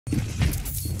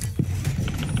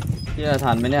ที่จะ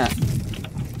ทันไหมเนี่ย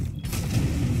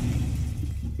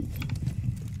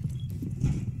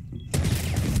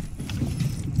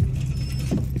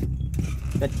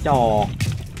กระจอก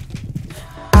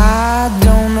I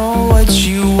don't know what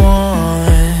you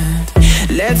want.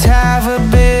 Let's have a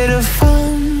bit of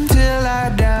fun till I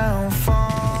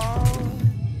downfall.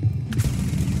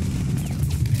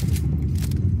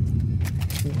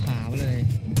 ภูขาวเลย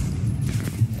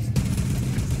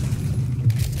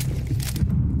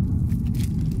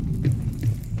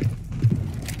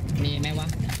มีไหมวะ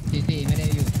ซีไม่ได้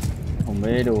อยู่ผมไม่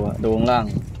ได้ดูอะดูข้างล่าง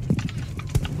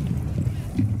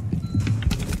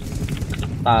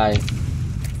ตาย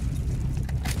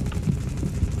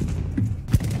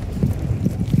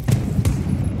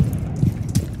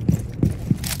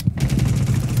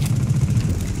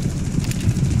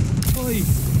เฮ้ย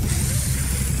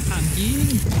ถามจริง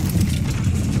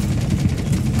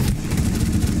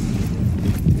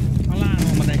ข้างล่างล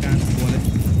งบันไดกลางตัวเลย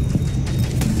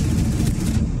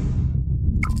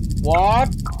What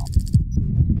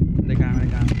บันไดกลางบันได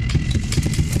กลาง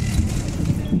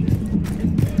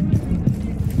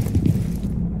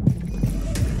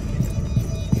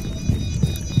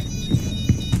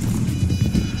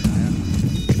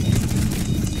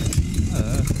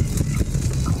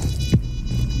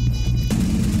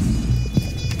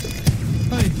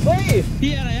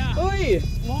พี่อะไรอ่ะเฮ้ย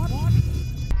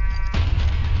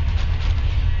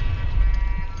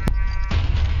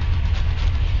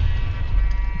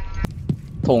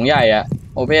ถุงใหญ่อะ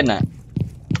โอเพนอะ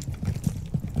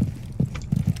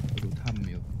ดูถ้ำ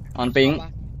อยู่ออนปิง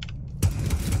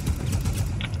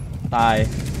ตาย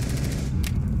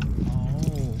อ๋อ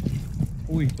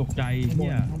อุ้ยตกใจเ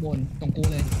นี่ยข้างบนตรงกู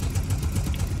เลย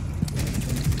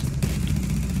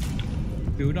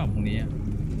ฟิวดรอปตรงนี้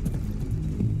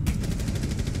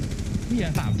พี่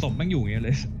สามศพแม่งอยู่อย่างเงี้ยเล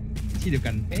ยที่เดียว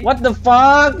กัน What the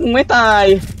fuck มึงไม่ตาย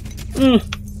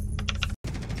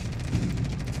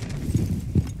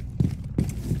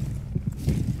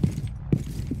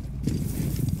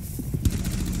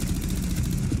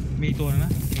มีตัวน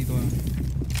ะมีตัว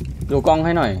ดูกล้องใ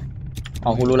ห้หน่อยอ๋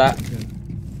อกูรู้ละ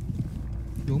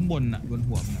อยู่ข้างบนอ่ะบน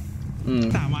หัวมันอ่ะ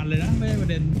3 อันเลยนะไม่ใช่ประ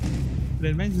เด็น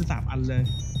แม่งคือ3 อันเลย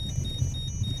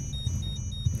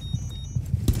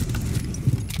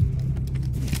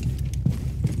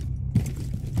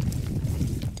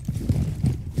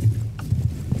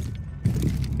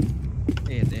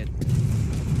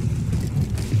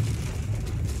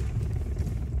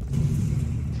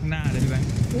ข้างหน้าเลยพี่แบงค์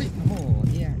อุ้ยโอ้โห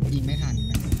เฮียยิงไม่ทัน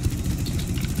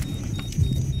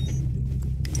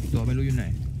ตัวไม่รู้อยู่ไหน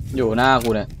อยู่หน้ากู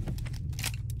เนี่ย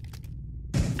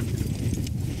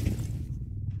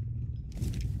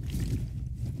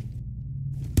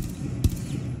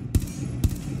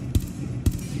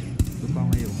ดูกล้อง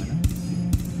ไม่อยู่นะ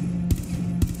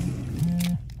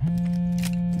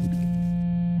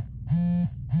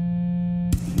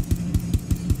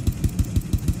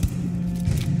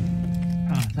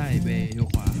ใช่เบย์อยู่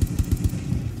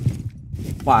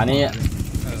ขวานี่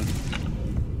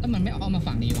แล้วมันไม่เอามา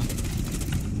ฝั่งนี้วะ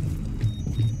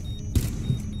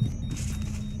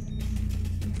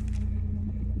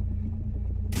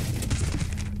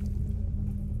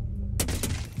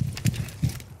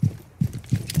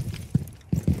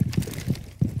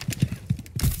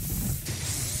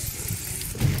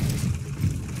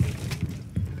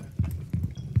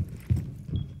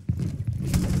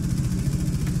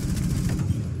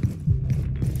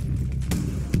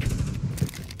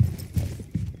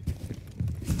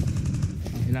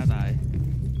ที่หน้าตาย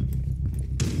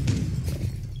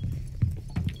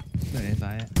ในซ้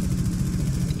าย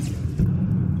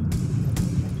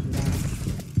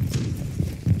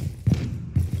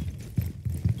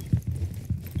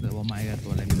เหลือว่าไม้กับตั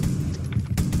วอะไรไม่รู้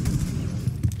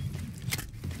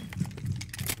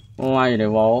ว่าอยู่ใน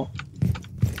วอล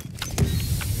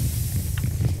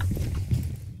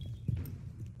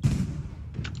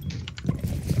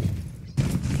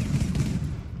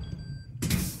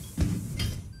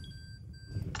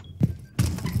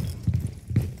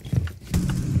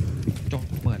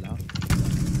เปิดแล้ว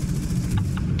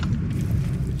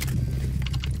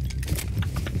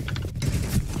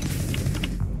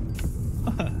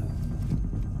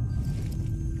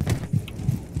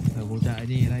แต่กูจะไอ้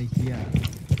นี่ไล่เคี้ย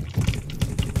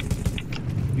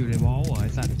อยู่ในวอลเหรอไอ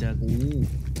สัตว์เจอกู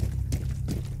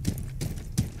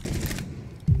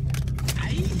ไอ้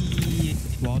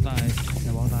วอลตายใน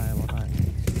วอลตายวอลตาย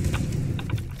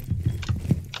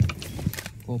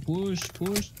โอ้พุ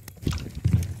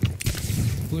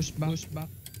ชบัก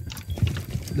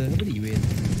เดินเข้าไปดิเวน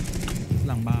ห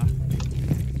ลังบาร์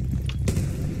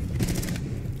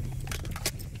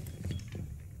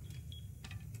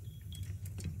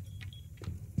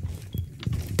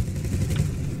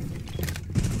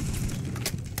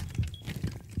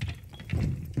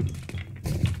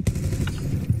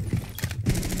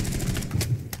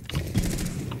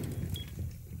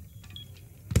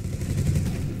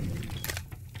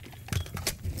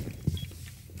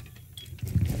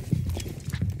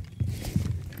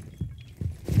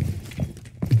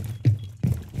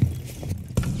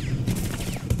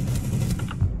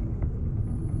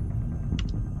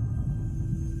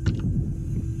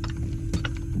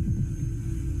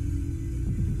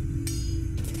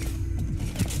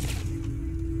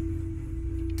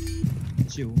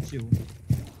ชิว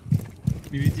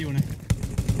มีวิจิวนะ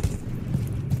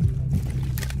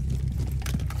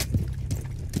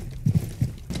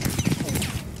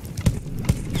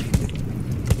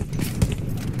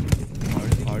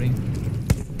ขอริง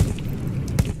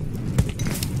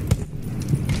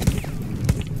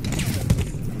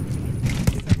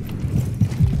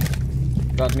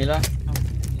กดมีแล้ว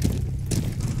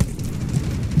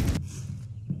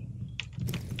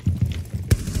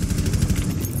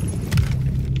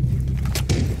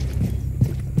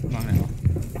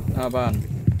หน้าบ้าน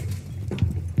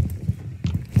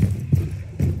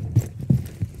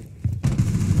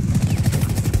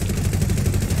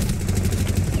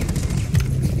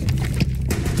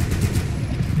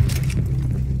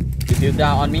Defuse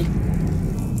down on me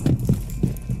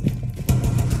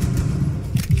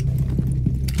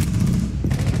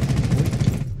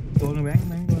ตัวนึงแบงค์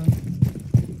ตัว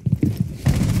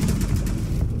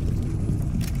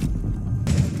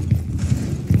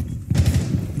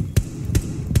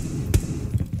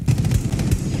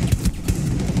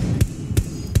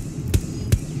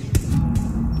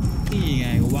นี่ไง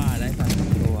กูว่าได้ฝั่ง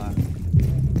ตัว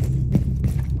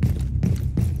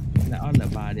แล้วอ้อนเหลือ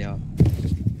บาร์เดียว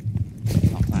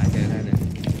ออกซ้ายเจอได้เลย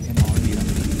แค่มองไม่มีแล้ว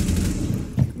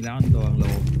มีแล้วอ้อนตัวโล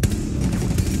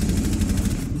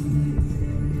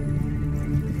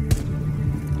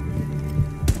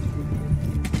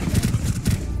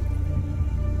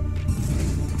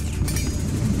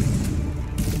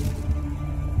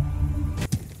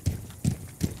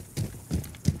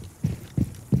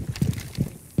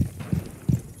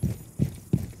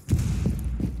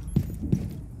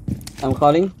I'm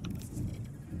calling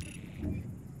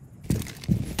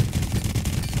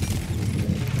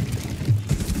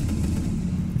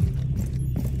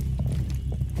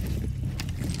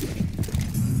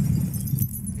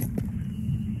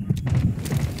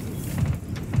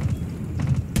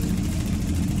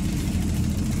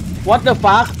What the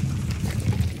fuck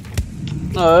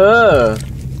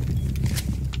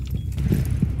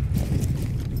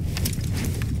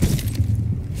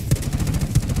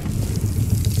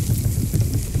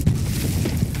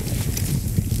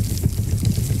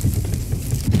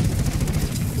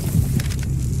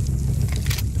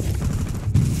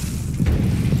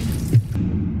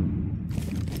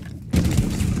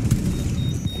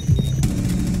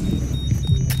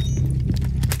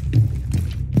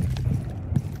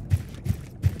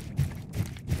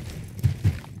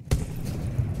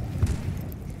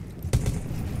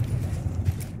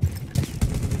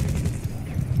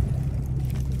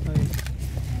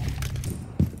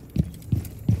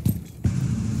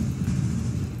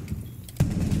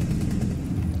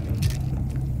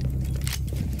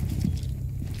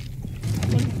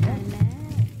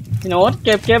พี่โน้ตเ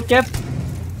ก็บปิ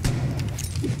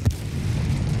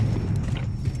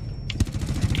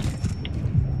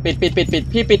ดพี่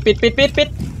ปิด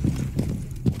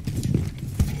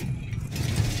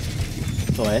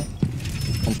สวย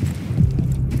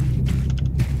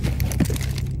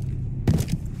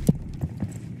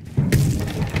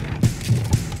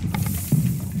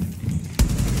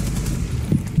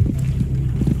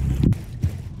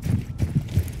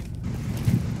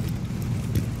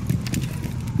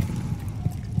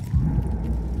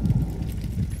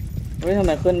เฮ้ยทำไ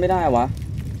มขึ้นไม่ได้วะ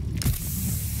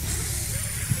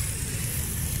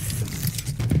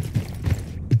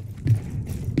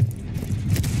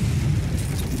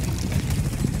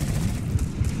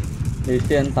ลิเ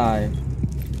ซียนตาย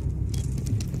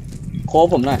โค้ช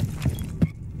ผมหน่อย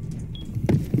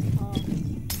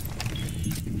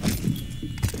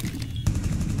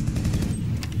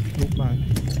ลุกไป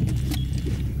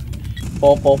โ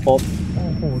ป๊บโอ้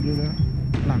โหดูแล้ว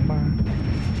หลังบ้าน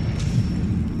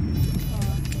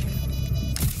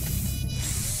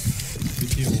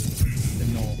วิวเป็น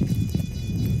โน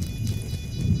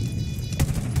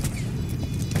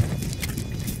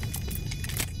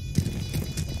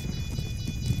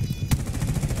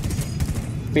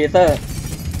ปีเตอร์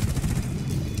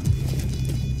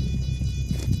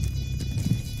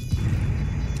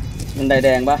มันไดแด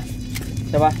งปะ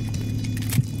ใช่ปะ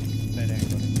ไดแดง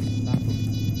ตัวล่าสุด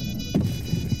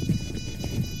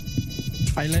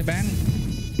ไปเลยแบงค์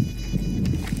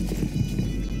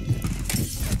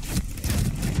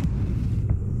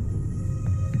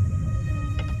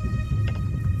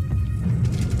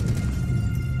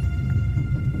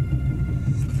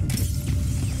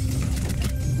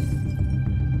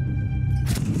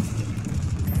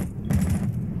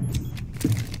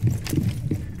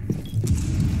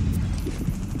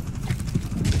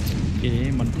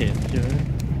มันเทสเยอะ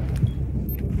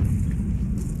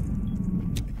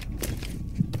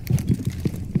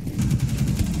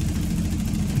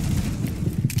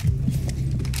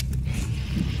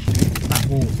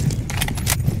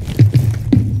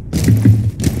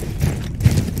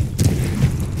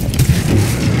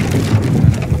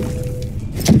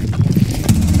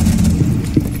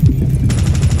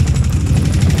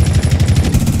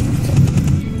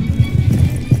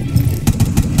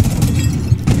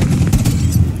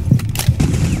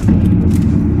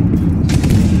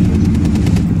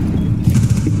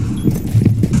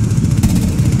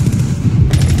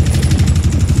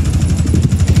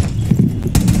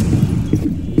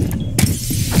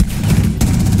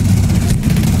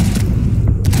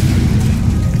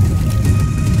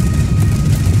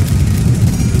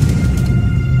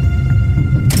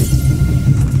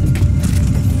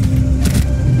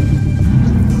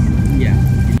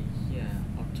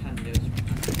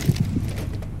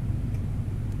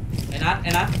ไ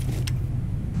อ้นัท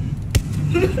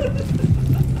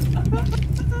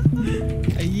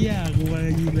ไอ้เหี้ยกูมา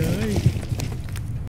ยิงเลย